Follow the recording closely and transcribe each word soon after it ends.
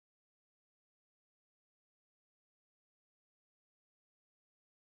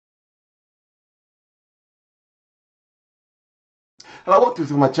Hello, welcome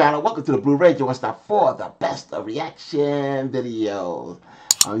to my channel. Welcome to the Blu-ray. You want to stop for the best of reaction videos.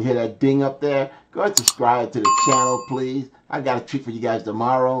 You hear that ding up there? Go ahead and subscribe to the channel, please. I got a treat for you guys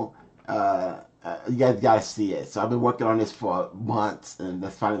tomorrow. You guys got to see it. So I've been working on this for months, and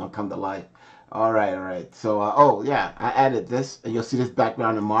that's finally going to come to life. All right. So, oh, yeah, I added this, and you'll see this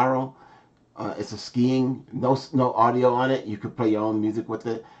background tomorrow. It's a skiing, no audio on it. You can play your own music with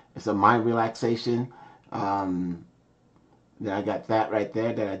it. It's a mind relaxation. Then I got that right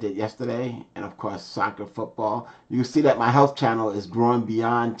there that I did yesterday, and of course soccer, football. You can see that my health channel is growing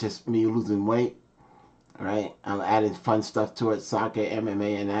beyond just me losing weight. All right, I'm adding fun stuff to it, soccer,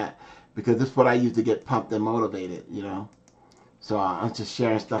 MMA, and that, because this is what I use to get pumped and motivated, you know. So I'm just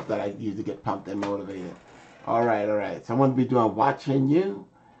sharing stuff that I use to get pumped and motivated. All right. So I'm going to be doing HuaChenyu,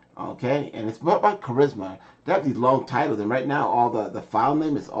 okay, and it's more about charisma. They have these long titles, and right now all the file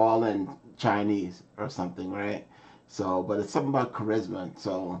name is all in Chinese or something, right? So, but it's something about charisma.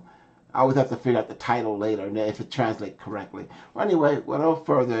 So I always have to figure out the title later and if it translates correctly. Well, anyway, without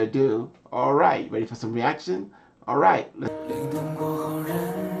further ado, all right, ready for some reaction? All right. I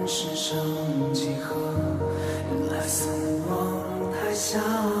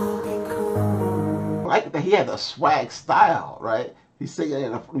like that he had a swag style, right? He's singing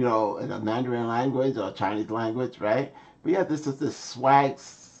in a Mandarin language or Chinese language, right? But yeah, this is this swag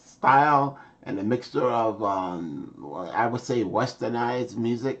style and a mixture of, I would say, westernized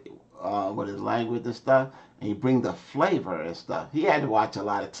music with his language and stuff, and he bring the flavor and stuff. He had to watch a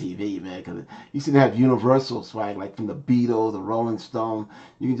lot of TV, man, because he seemed to have universal swag, like from the Beatles, the Rolling Stones.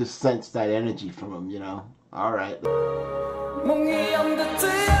 You can just sense that energy from him, you know. All right.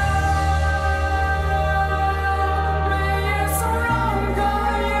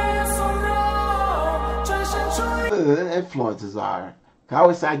 The influences are. I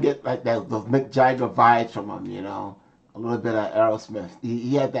always say I get like those Mick Jagger vibes from him, you know. A little bit of Aerosmith.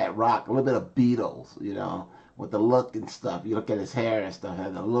 He had that rock, a little bit of Beatles, you know, with the look and stuff. You look at his hair and stuff,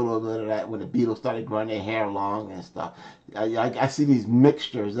 had a little bit of that when the Beatles started growing their hair long and stuff. I see these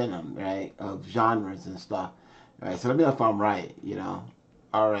mixtures in him, right, of genres and stuff. All right, so let me know if I'm right, you know.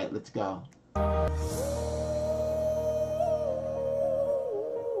 All right, let's go.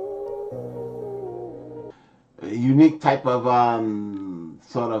 A unique type of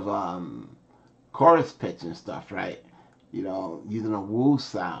sort of chorus pitch and stuff, right? You know, using a woo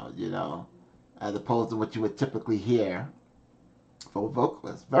sound, you know, as opposed to what you would typically hear for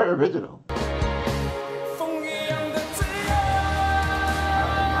vocalists. Very original.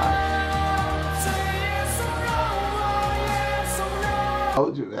 I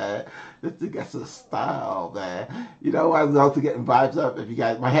told you, man. This thing got some style, man. You know, I was also getting vibes up. If you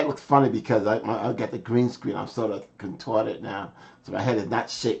guys, my head looks funny because I got the green screen. I'm sort of contorted now, so my head is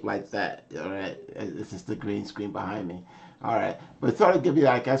not shaped like that. All right, it's just the green screen behind me. All right, but sort of give you,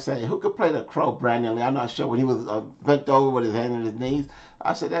 like I say, who could play the Crow? Brandon Lee. I'm not sure when he was bent over with his hand on his knees.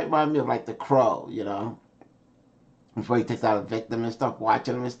 I said that reminded me of like the Crow, you know, before he takes out a victim and stuff,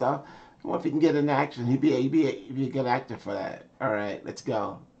 watching him and stuff. Well, if he can get in action, he'd be a good actor for that. All right, let's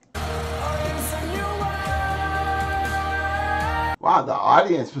go. Wow, the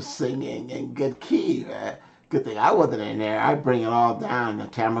audience was singing in good key, man. Good thing I wasn't in there. I bring it all down. The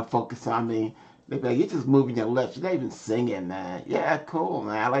camera focus on me. They'd be like, you're just moving your lips. You're not even singing, man. Yeah, cool,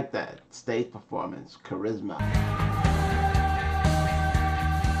 man. I like that. Stage performance, charisma.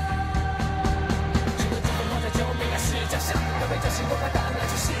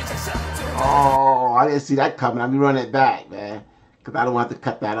 Oh, I didn't see that coming. I'll be running it back, man. Because I don't want to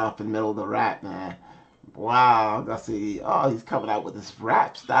cut that off in the middle of the rap, man. Wow, I see. Oh, he's coming out with this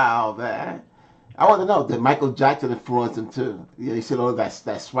rap style, man. I want to know, did Michael Jackson influence him too? You see all that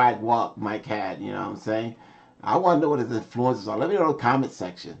swag walk Mike had, you know what I'm saying? I want to know what his influences are. Let me know in the comment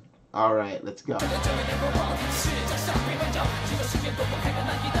section. All right, let's go.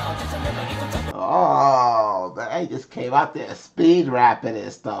 Oh, man, he just came out there speed rapping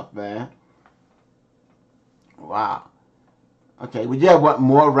and stuff, man. Wow. Okay, would you have want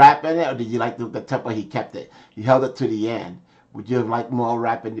more rap in it, or did you like the tempo he kept it? He held it to the end. Would you have liked more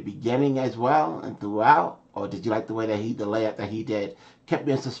rap in the beginning as well and throughout, or did you like the way that the layout that he did kept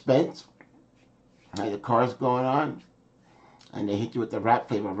me in suspense? Like the chorus going on, and they hit you with the rap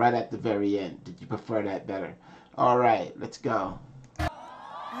flavor right at the very end. Did you prefer that better? All right, let's go.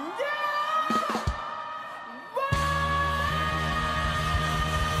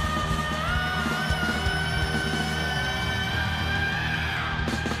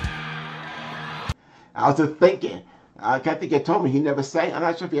 I was just thinking, I think he told me he never sang. I'm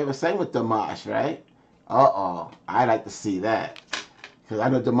not sure if he ever sang with Dimash, right? Uh-oh, I'd like to see that. Because I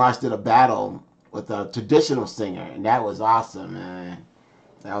know Dimash did a battle with a traditional singer, and that was awesome, man.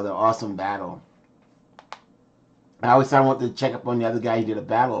 That was an awesome battle. I always said I wanted to check up on the other guy he did a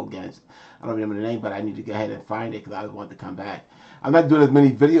battle against. I don't remember the name, but I need to go ahead and find it because I want to come back. I'm not doing as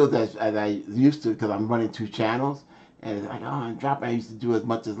many videos as I used to because I'm running 2 channels. And it's like, oh, I'm dropping. I used to do as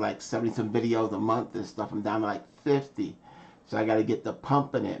much as like 70 some videos a month and stuff. I'm down to like 50. So I got to get the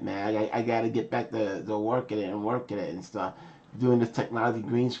pumping it, man. I got to get back to working it and stuff. Doing this technology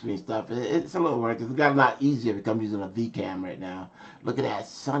green screen stuff. It's a little work. It's got a lot easier because I'm using a VCam right now. Look at that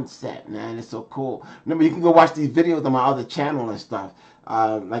sunset, man. It's so cool. Remember, you can go watch these videos on my other channel and stuff.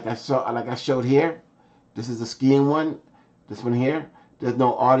 Like I showed here. This is the skiing one. This one here. There's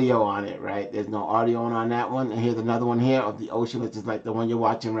no audio on it, right? There's no audio on that one. And here's another one here of the ocean, which is like the one you're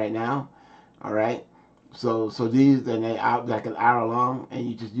watching right now. All right. So these, and they out like an hour long, and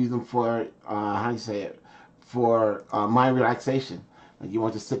you just use them for how do you say it? For mind relaxation. Like you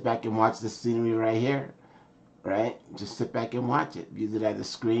want to sit back and watch the scenery right here, right? Just sit back and watch it. Use it as a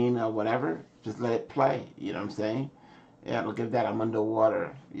screen or whatever. Just let it play. You know what I'm saying? Yeah, look at that. I'm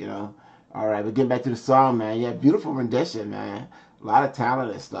underwater. You know. All right, but getting back to the song, man. Yeah, beautiful rendition, man. A lot of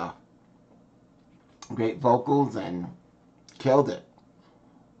talent and stuff. Great vocals and killed it.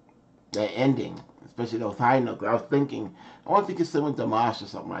 The ending, especially those high notes. I was thinking, I wonder if you could sing with Dimash or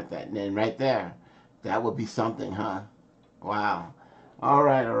something like that. And then right there, that would be something, huh? Wow. All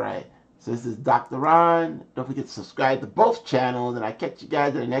right, all right. So this is Dr. Ron. Don't forget to subscribe to both channels, and I'll catch you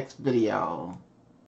guys in the next video.